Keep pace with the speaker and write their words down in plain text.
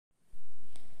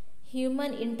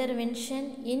human intervention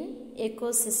in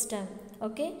ecosystem.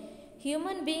 Okay,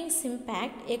 human beings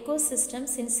impact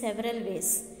ecosystems in several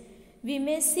ways. We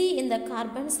may see in the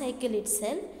carbon cycle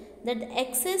itself that the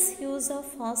excess use of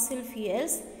fossil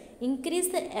fuels increase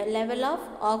the level of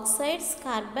oxides,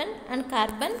 carbon and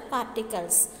carbon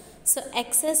particles. So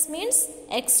excess means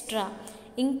extra,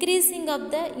 increasing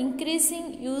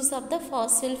use of the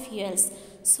fossil fuels.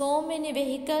 So many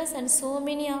vehicles and so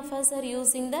many of us are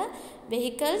using the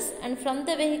vehicles, and from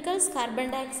the vehicles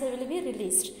carbon dioxide will be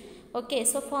released. Okay,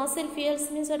 so fossil fuels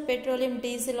means what? Petroleum,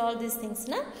 diesel, all these things,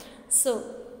 na? So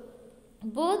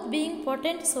both being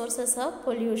potent sources of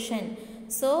pollution.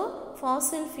 So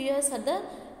fossil fuels are the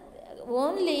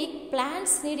only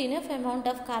plants need enough amount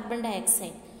of carbon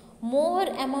dioxide. More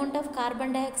amount of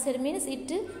carbon dioxide means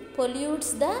it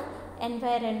pollutes the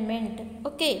environment.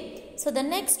 Okay, so the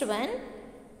next one,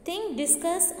 think,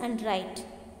 discuss and write.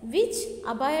 Which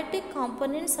abiotic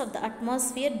components of the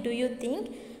atmosphere do you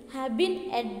think have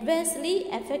been adversely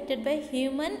affected by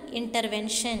human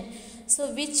intervention?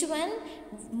 So which one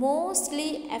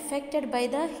mostly affected by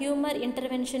the human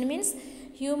intervention means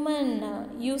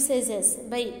human usages?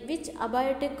 By which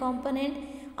abiotic component?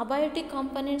 Abiotic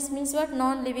components means what?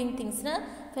 Non-living things, na?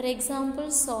 For example,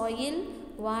 soil,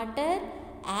 water,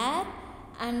 air,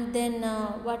 and then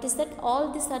what is that?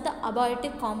 All these are the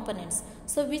abiotic components.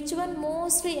 So which one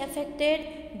mostly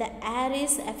affected? The air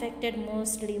is affected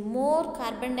mostly. More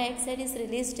carbon dioxide is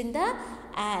released in the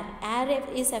air. Air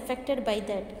is affected by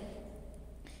that.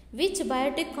 Which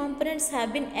biotic components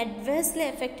have been adversely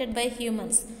affected by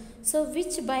humans? So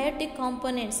which biotic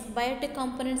components? Biotic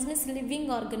components means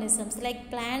living organisms like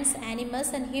plants,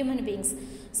 animals and human beings.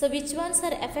 So which ones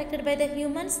are affected by the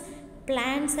humans?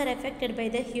 Plants are affected by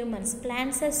the humans.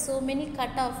 Plants are so many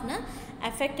cut off, na?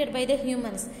 Affected by the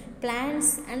humans.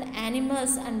 Plants and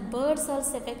animals and birds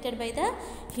also affected by the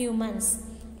humans.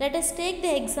 Let us take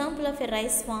the example of a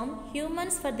rice farm.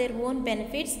 Humans, for their own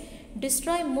benefits,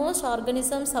 destroy most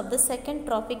organisms of the second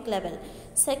trophic level.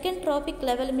 Second trophic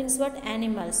level means what?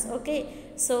 Animals. Okay,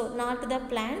 so not the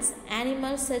plants,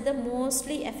 animals are the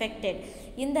mostly affected.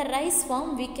 In the rice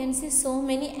farm we can see so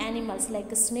many animals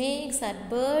like snakes or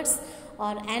birds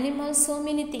or animals, so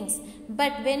many things.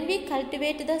 But when we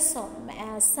cultivate the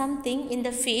something in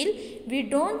the field, we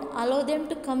don't allow them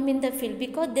to come in the field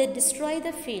because they destroy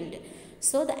the field.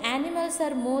 So the animals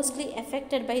are mostly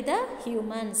affected by the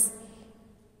humans.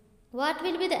 What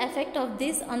will be the effect of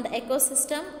this on the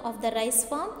ecosystem of the rice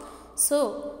farm?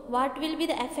 So what will be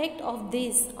the effect of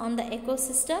this on the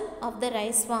ecosystem of the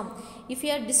rice farm? If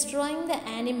you are destroying the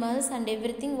animals and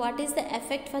everything, what is the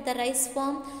effect for the rice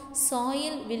farm?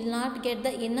 Soil will not get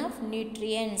the enough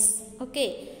nutrients.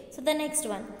 Okay, so the next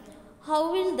one, how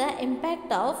will the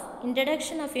impact of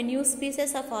introduction of a new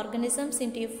species of organisms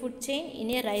into a food chain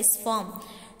in a rice farm?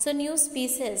 So new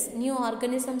species, new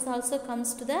organisms also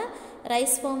comes to the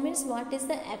rice farm means what is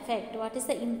the effect? What is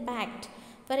the impact?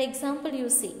 For example, you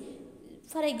see,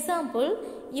 for example,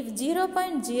 if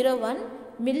 0.01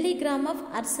 milligram of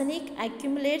arsenic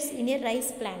accumulates in a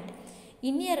rice plant.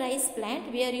 In a rice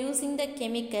plant, we are using the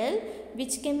chemical.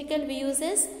 Which chemical we use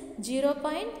is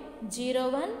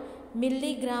 0.01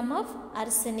 milligram of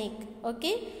arsenic.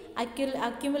 Okay,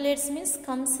 accumulates means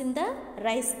comes in the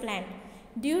rice plant.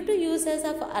 Due to uses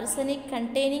of arsenic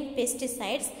containing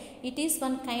pesticides, it is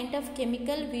one kind of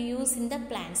chemical we use in the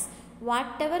plants.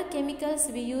 Whatever chemicals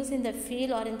we use in the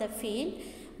field or in the field,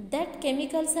 that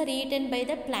chemicals are eaten by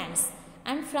the plants.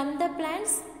 And from the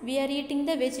plants, we are eating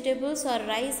the vegetables or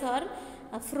rice or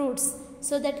fruits.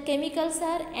 So that chemicals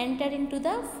are entered into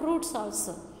the fruits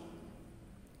also.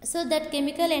 So that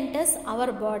chemical enters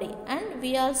our body and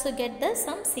we also get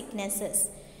some sicknesses.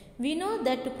 We know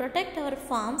that to protect our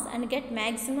farms and get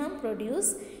maximum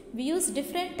produce, we use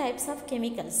different types of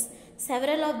chemicals.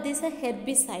 Several of these are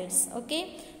herbicides.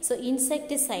 Okay, so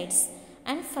insecticides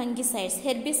and fungicides.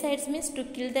 Herbicides means to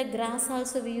kill the grass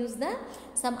also we use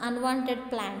some unwanted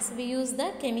plants. We use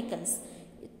the chemicals.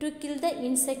 To kill the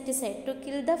insecticide, to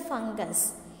kill the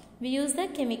fungus, we use the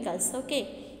chemicals.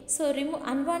 Okay, so remove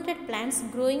unwanted plants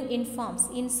growing in farms,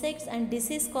 insects and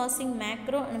disease causing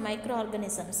macro and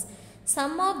microorganisms.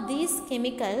 Some of these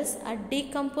chemicals are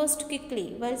decomposed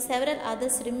quickly while several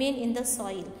others remain in the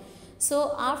soil.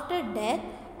 So after death,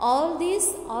 all these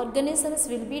organisms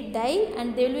will be die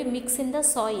and they will be mixed in the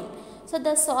soil. So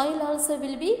the soil also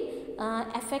will be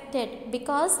affected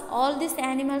because all these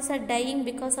animals are dying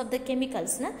because of the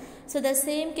chemicals. Na? So the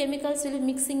same chemicals will be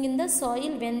mixing in the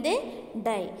soil when they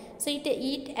die. So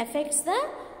it affects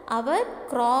our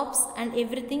crops and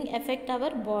everything affect our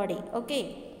body.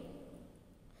 Okay.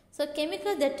 So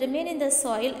chemicals that remain in the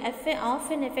soil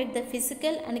often affect the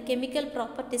physical and chemical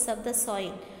properties of the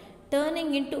soil,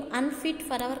 turning into unfit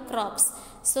for our crops.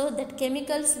 So that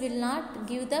chemicals will not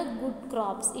give the good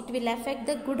crops. It will affect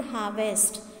the good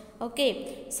harvest.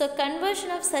 Okay, so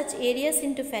conversion of such areas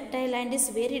into fertile land is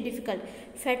very difficult.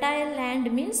 Fertile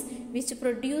land means which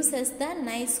produces the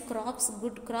nice crops,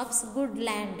 good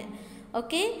land.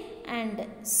 Okay, and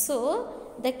so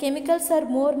the chemicals are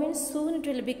more means soon it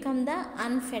will become the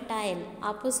unfertile,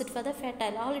 opposite for the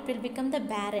fertile, all it will become the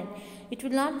barren. It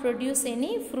will not produce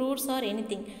any fruits or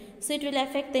anything. So it will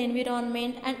affect the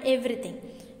environment and everything.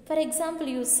 For example,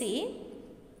 you see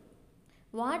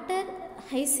water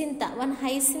hyacinth, one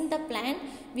hyacinth plant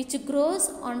which grows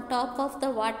on top of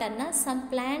the water.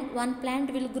 One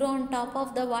plant will grow on top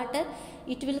of the water.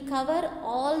 It will cover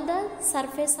all the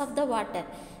surface of the water.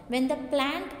 When the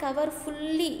plant cover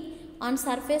fully on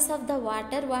surface of the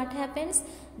water, what happens?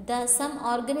 Some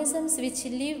organisms which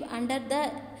live under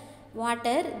the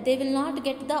water, they will not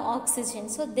get the oxygen,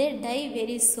 so they die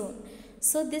very soon.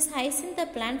 So this hyacinth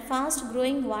plant, fast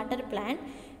growing water plant,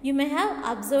 you may have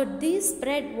observed these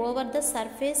spread over the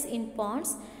surface in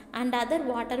ponds and other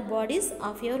water bodies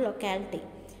of your locality.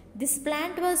 This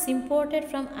plant was imported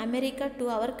from America to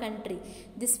our country.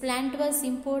 This plant was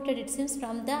imported, it seems,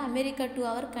 from the America to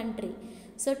our country.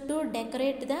 So to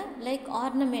decorate the like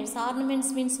ornaments.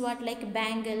 Ornaments means what? Like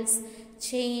bangles,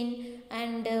 chain,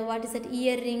 and what is that?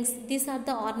 Earrings. These are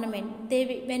the ornament.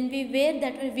 When we wear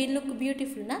that, we look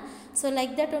beautiful, na? So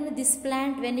like that only this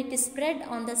plant, when it is spread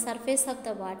on the surface of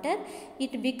the water,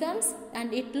 it becomes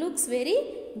and it looks very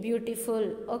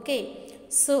beautiful. Okay.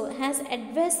 So has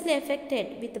adversely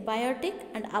affected with biotic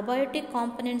and abiotic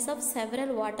components of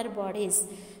several water bodies.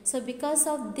 So because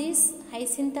of this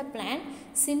hyacinth plant,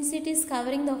 since it is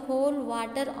covering the whole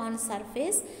water on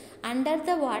surface, under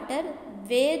the water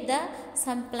where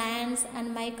some plants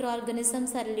and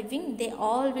microorganisms are living, they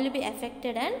all will be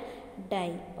affected and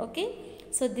die. Okay.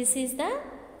 So this is the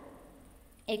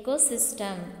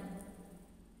ecosystem.